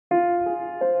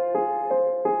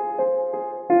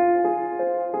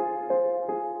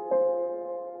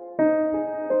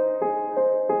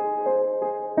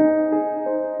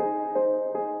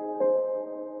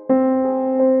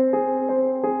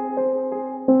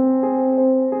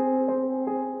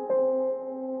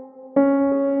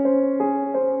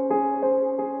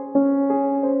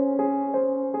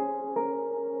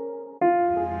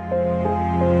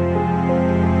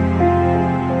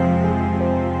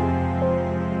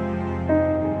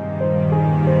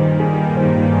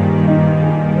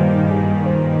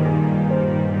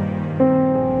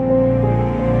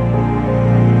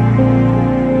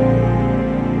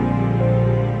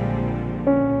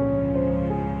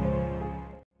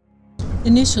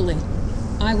Initially,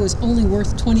 I was only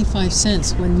worth 25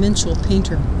 cents when Minchell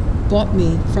Painter bought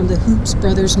me from the Hoops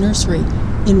Brothers Nursery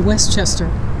in Westchester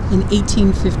in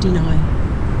 1859.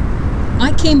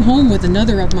 I came home with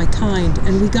another of my kind,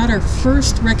 and we got our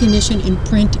first recognition in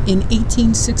print in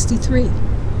 1863,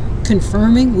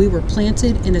 confirming we were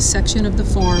planted in a section of the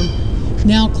farm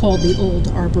now called the Old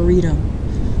Arboretum,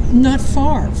 not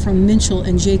far from Minchell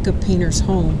and Jacob Painter's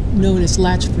home, known as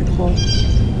Latchford Hall.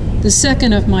 The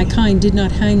second of my kind did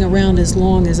not hang around as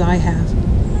long as I have.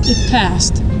 It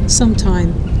passed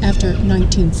sometime after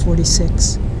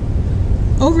 1946.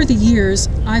 Over the years,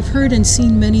 I've heard and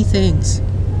seen many things.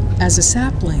 As a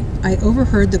sapling, I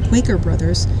overheard the Quaker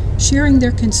brothers sharing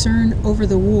their concern over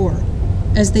the war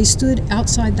as they stood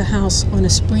outside the house on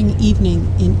a spring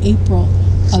evening in April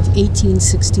of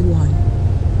 1861.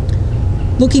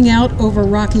 Looking out over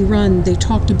Rocky Run, they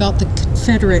talked about the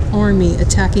Confederate Army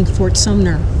attacking Fort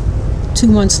Sumner. 2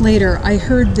 months later, I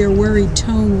heard their worried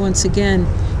tone once again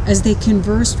as they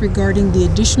conversed regarding the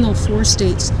additional 4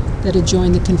 states that had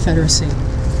joined the Confederacy.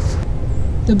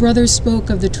 The brothers spoke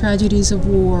of the tragedies of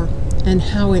war and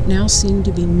how it now seemed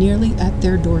to be nearly at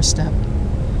their doorstep.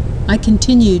 I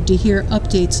continued to hear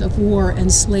updates of war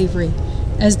and slavery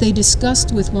as they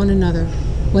discussed with one another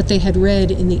what they had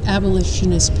read in the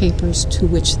abolitionist papers to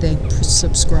which they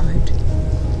subscribed.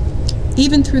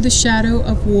 Even through the shadow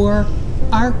of war,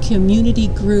 our community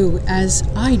grew as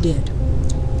I did.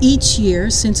 Each year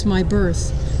since my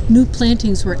birth, new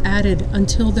plantings were added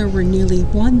until there were nearly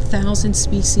 1,000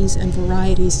 species and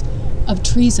varieties of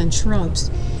trees and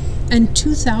shrubs, and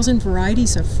 2,000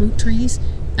 varieties of fruit trees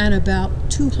and about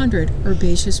 200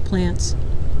 herbaceous plants,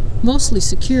 mostly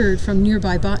secured from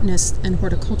nearby botanists and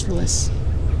horticulturalists.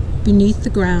 Beneath the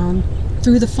ground,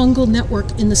 through the fungal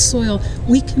network in the soil,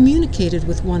 we communicated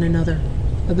with one another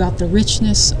about the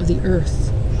richness of the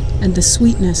earth and the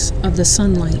sweetness of the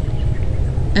sunlight,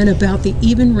 and about the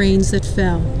even rains that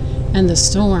fell and the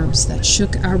storms that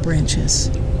shook our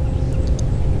branches.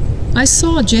 I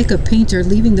saw Jacob Painter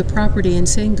leaving the property and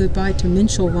saying goodbye to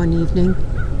Minchell one evening,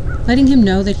 letting him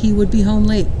know that he would be home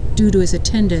late due to his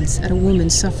attendance at a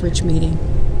women's suffrage meeting.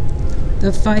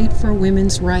 The fight for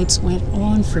women's rights went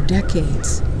on for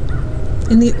decades.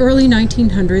 In the early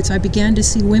 1900s, I began to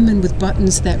see women with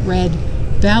buttons that read,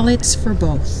 "Ballots for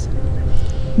both."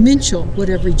 Minchell would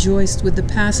have rejoiced with the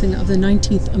passing of the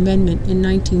 19th Amendment in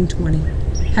 1920,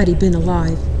 had he been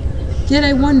alive. Yet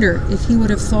I wonder if he would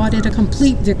have thought it a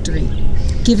complete victory,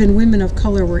 given women of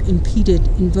color were impeded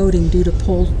in voting due to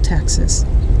poll taxes,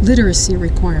 literacy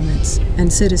requirements,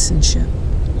 and citizenship.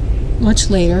 Much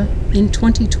later, in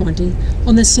 2020,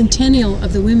 on the centennial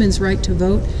of the women's right to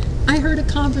vote, I heard a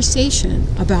conversation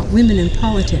about women in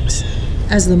politics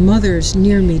as the mothers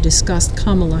near me discussed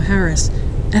Kamala Harris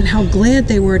and how glad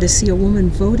they were to see a woman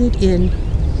voted in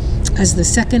as the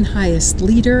second highest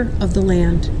leader of the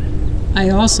land. I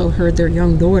also heard their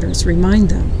young daughters remind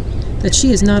them that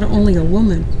she is not only a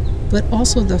woman, but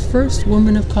also the first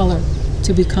woman of color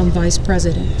to become vice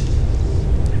president.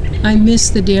 I miss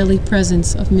the daily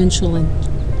presence of Minchell and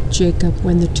Jacob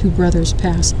when the 2 brothers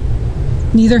passed.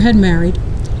 Neither had married,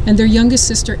 and their youngest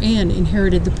sister Anne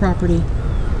inherited the property.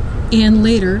 Anne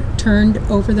later turned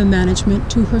over the management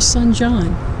to her son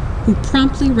John, who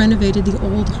promptly renovated the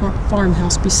old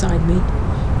farmhouse beside me,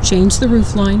 changed the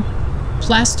roofline,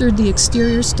 plastered the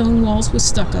exterior stone walls with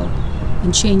stucco,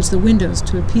 and changed the windows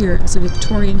to appear as a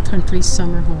Victorian country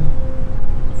summer home.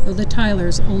 Though the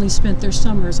Tylers only spent their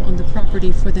summers on the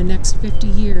property for the next 50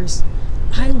 years,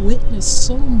 I witnessed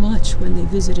so much when they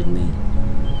visited me.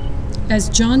 As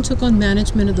John took on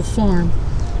management of the farm,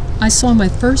 I saw my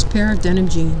first pair of denim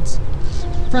jeans.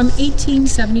 From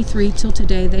 1873 till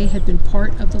today, they had been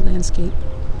part of the landscape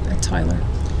at Tyler.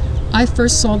 I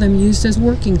first saw them used as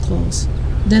working clothes,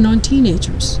 then on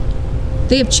teenagers.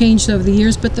 They have changed over the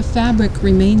years, but the fabric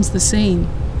remains the same,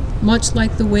 much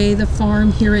like the way the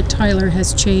farm here at Tyler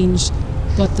has changed,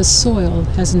 but the soil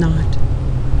has not.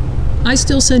 I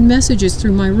still send messages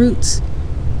through my roots.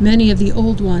 Many of the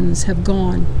old ones have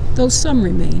gone, though some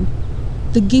remain.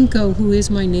 The ginkgo, who is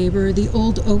my neighbor, the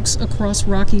old oaks across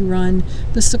Rocky Run,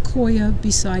 the sequoia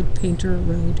beside Painter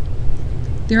Road.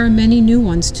 There are many new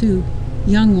ones, too,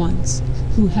 young ones,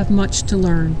 who have much to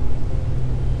learn.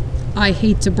 I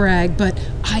hate to brag, but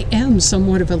I am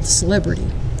somewhat of a celebrity.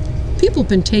 People have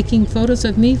been taking photos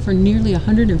of me for nearly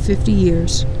 150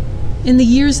 years. In the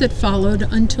years that followed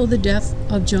until the death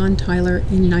of John Tyler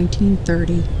in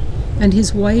 1930 and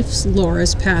his wife's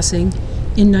Laura's passing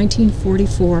in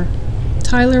 1944,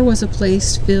 Tyler was a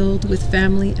place filled with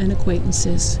family and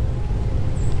acquaintances.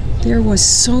 There was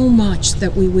so much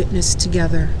that we witnessed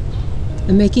together.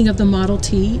 the making of the Model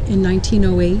T in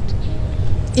 1908.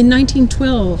 In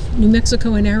 1912, New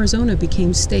Mexico and Arizona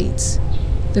became states.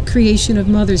 The creation of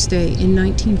Mother's Day in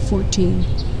 1914.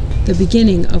 The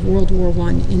beginning of World War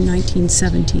I in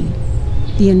 1917.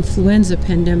 The influenza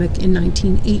pandemic in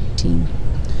 1918.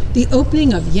 The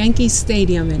opening of Yankee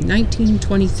Stadium in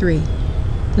 1923.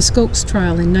 The Scopes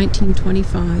trial in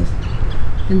 1925.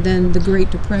 And then the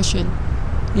Great Depression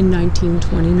in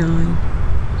 1929.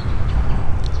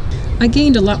 I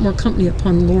gained a lot more company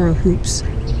upon Laura Hoopes,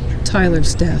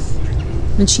 Tyler's death,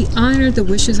 when she honored the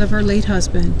wishes of her late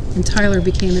husband, and Tyler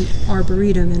became an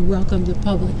Arboretum and welcomed the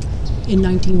public in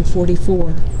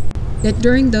 1944. Yet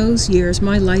during those years,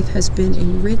 my life has been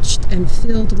enriched and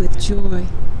filled with joy,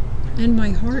 and my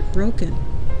heart broken,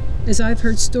 as I've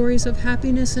heard stories of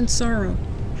happiness and sorrow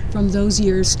from those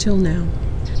years till now.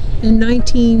 In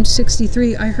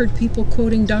 1963, I heard people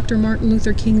quoting Dr. Martin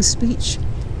Luther King's speech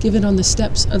given on the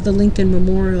steps of the Lincoln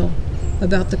Memorial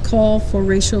about the call for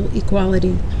racial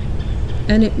equality,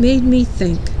 and it made me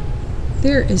think,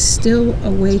 there is still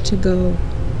a way to go.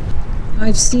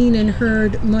 I've seen and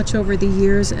heard much over the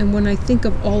years, and when I think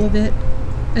of all of it,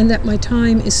 and that my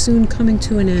time is soon coming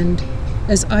to an end,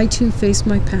 as I too face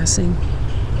my passing,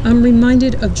 I'm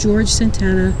reminded of George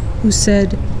Santana, who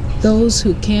said, "Those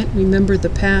who can't remember the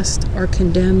past are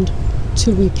condemned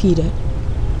to repeat it."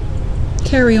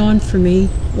 Carry on for me,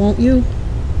 won't you?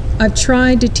 I've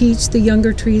tried to teach the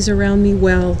younger trees around me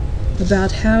well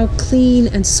about how clean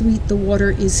and sweet the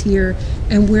water is here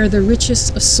and where the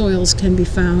richest of soils can be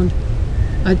found.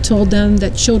 I've told them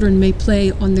that children may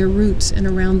play on their roots and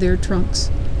around their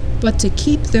trunks, but to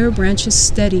keep their branches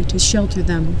steady to shelter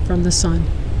them from the sun.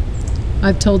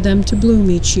 I've told them to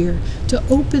bloom each year, to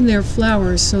open their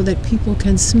flowers so that people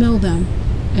can smell them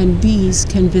and bees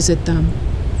can visit them.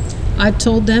 I've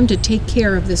told them to take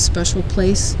care of this special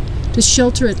place, to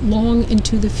shelter it long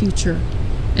into the future,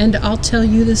 and I'll tell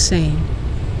you the same.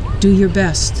 Do your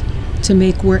best to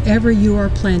make wherever you are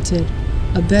planted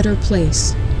a better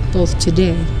place, both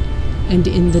today and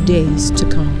in the days to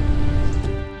come.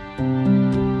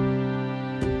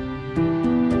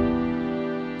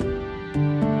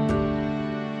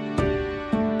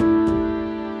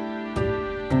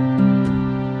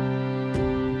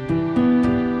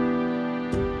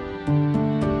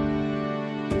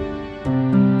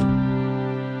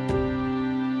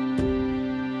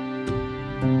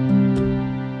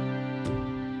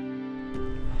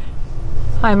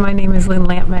 Hi, my name is Lynn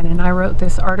Lampman, and I wrote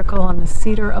this article on the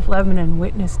Cedar of Lebanon,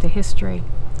 Witness to History,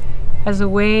 as a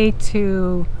way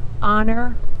to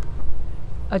honor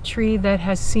a tree that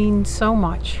has seen so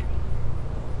much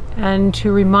and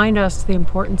to remind us the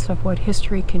importance of what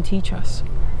history can teach us.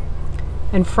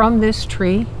 And from this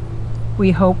tree,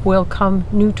 we hope will come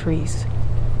new trees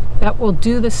that will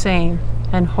do the same,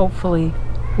 and hopefully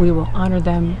we will honor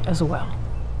them as well.